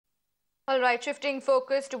All right, shifting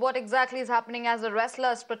focus to what exactly is happening as the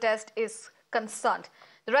wrestlers' protest is concerned.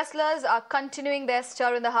 The wrestlers are continuing their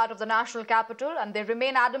stir in the heart of the national capital, and they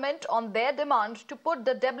remain adamant on their demand to put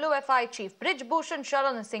the WFI chief Brij Bhushan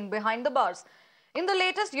Sharan Singh behind the bars. In the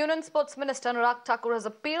latest, Union Sports Minister Anurag Thakur has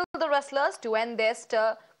appealed to the wrestlers to end their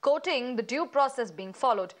stir, quoting the due process being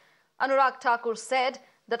followed. Anurag Thakur said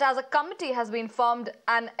that as a committee has been formed,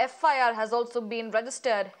 an FIR has also been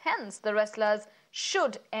registered, hence the wrestlers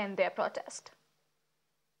should end their protest.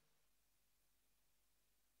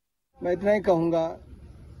 मैं इतना ही कहूँगा,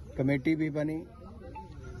 committee भी बनी,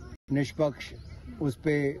 निष्पक्ष उस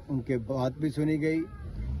पे उनके बात भी सुनी गई।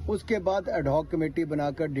 उसके बाद ad-hoc कमेटी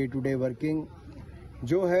बनाकर डे टू डे वर्किंग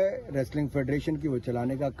जो है रेसलिंग फेडरेशन की वो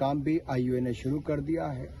चलाने का काम भी IUA ने शुरू कर दिया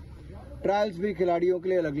है। ट्रायल्स भी खिलाड़ियों के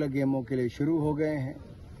लिए अलग अलग गेमों के लिए शुरू हो गए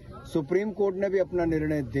हैं। सुप्रीम कोर्ट ने भी अपना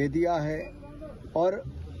निर्णय दे दिया है और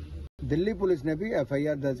दिल्ली पुलिस ने भी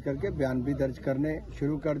FIR दर्ज करके बयान भी दर्ज करने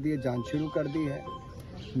शुरू कर दिए, जांच शुरू कर दी है।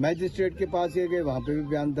 मैजिस्ट्रेट के पास ये गए, वहां पे भी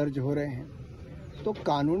बयान दर्ज हो रहे हैं। तो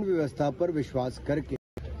कानून व्यवस्था पर विश्वास करके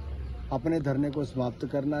अपने धरने को समाप्त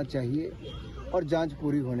करना चाहिए और जांच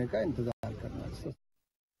पूरी होने का इंतजार।